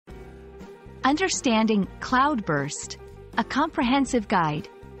Understanding cloudburst, a comprehensive guide.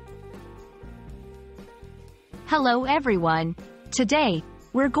 Hello everyone. Today,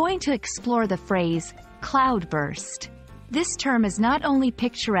 we're going to explore the phrase cloudburst. This term is not only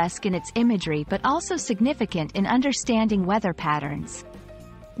picturesque in its imagery but also significant in understanding weather patterns.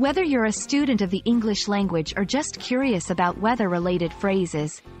 Whether you're a student of the English language or just curious about weather-related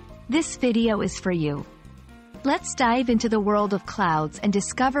phrases, this video is for you. Let's dive into the world of clouds and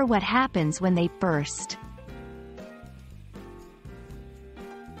discover what happens when they burst.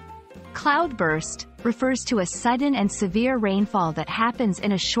 Cloudburst refers to a sudden and severe rainfall that happens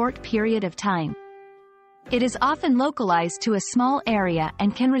in a short period of time. It is often localized to a small area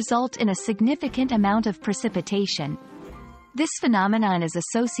and can result in a significant amount of precipitation. This phenomenon is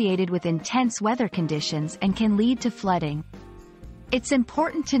associated with intense weather conditions and can lead to flooding. It's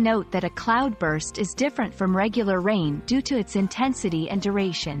important to note that a cloudburst is different from regular rain due to its intensity and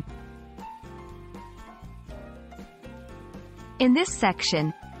duration. In this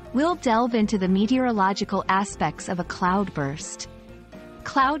section, we'll delve into the meteorological aspects of a cloudburst.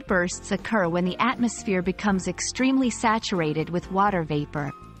 Cloudbursts occur when the atmosphere becomes extremely saturated with water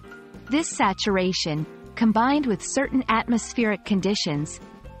vapor. This saturation, combined with certain atmospheric conditions,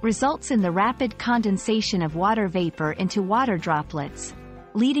 results in the rapid condensation of water vapor into water droplets,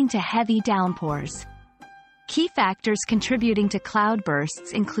 leading to heavy downpours. Key factors contributing to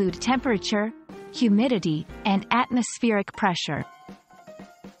cloudbursts include temperature, humidity, and atmospheric pressure.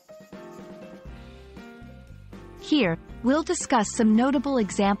 Here, we'll discuss some notable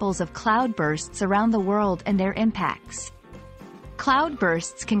examples of cloudbursts around the world and their impacts.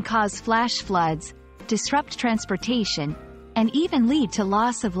 Cloudbursts can cause flash floods, disrupt transportation, and even lead to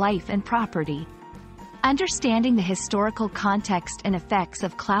loss of life and property. Understanding the historical context and effects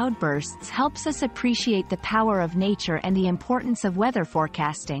of cloudbursts helps us appreciate the power of nature and the importance of weather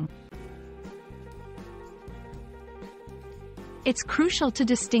forecasting. It's crucial to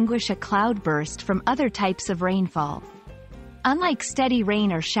distinguish a cloudburst from other types of rainfall. Unlike steady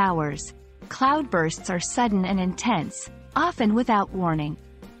rain or showers, cloudbursts are sudden and intense, often without warning.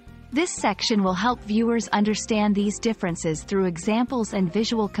 This section will help viewers understand these differences through examples and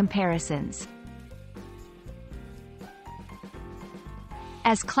visual comparisons.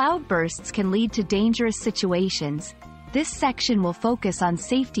 As cloudbursts can lead to dangerous situations, this section will focus on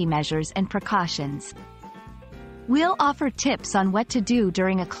safety measures and precautions. We'll offer tips on what to do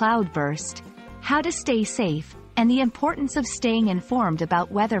during a cloudburst, how to stay safe, and the importance of staying informed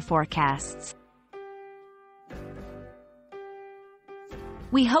about weather forecasts.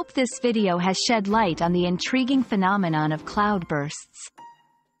 We hope this video has shed light on the intriguing phenomenon of cloudbursts.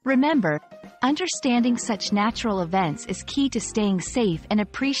 Remember, understanding such natural events is key to staying safe and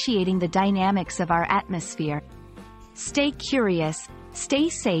appreciating the dynamics of our atmosphere. Stay curious, stay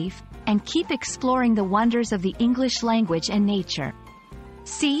safe, and keep exploring the wonders of the English language and nature.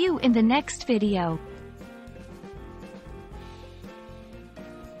 See you in the next video.